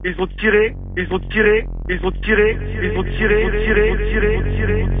ils ont tiré, ils ont tiré, ils ont tiré, ils ont tiré, tiré, tiré,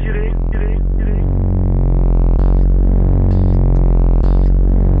 tiré, tiré.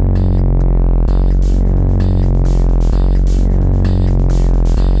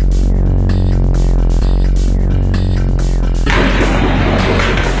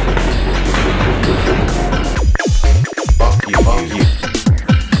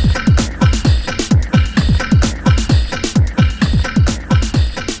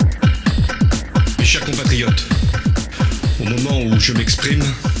 Mes chers compatriotes, au moment où je m'exprime,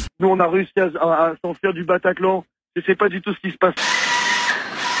 Nous, on a réussi à s'enfuir du Bataclan. Je sais pas du tout ce qui se passe.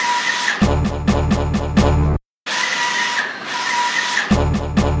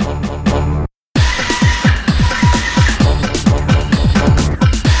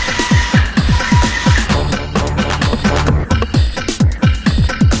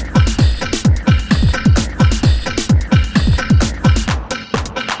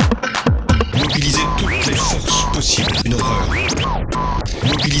 mobilisez toutes les forces possibles, une horreur.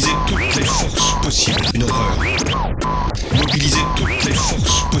 Mobilisez toutes les forces possibles, une horreur. Mobilisez toutes les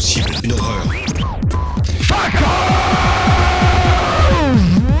forces possibles, une horreur.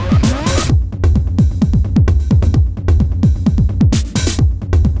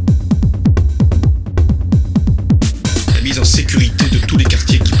 La mise en sécurité de tous les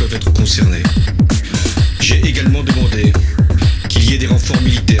quartiers qui peuvent être concernés. J'ai également demandé qu'il y ait des renforts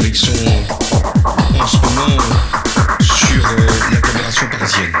militaires. Ils sont en ce moment sur l'agglomération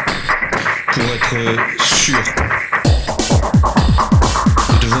parisienne. Pour être sûr,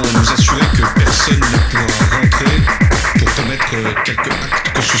 nous devons nous assurer que personne ne pourra rentrer pour commettre quelque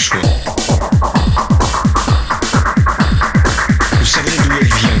acte que ce soit. Nous savons d'où elle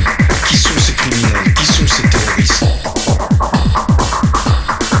vient, qui sont ces criminels, qui sont ces terroristes.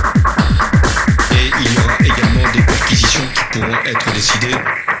 Et il y aura également des perquisitions qui pourront être décidées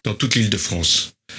dans toute l'Île-de-France.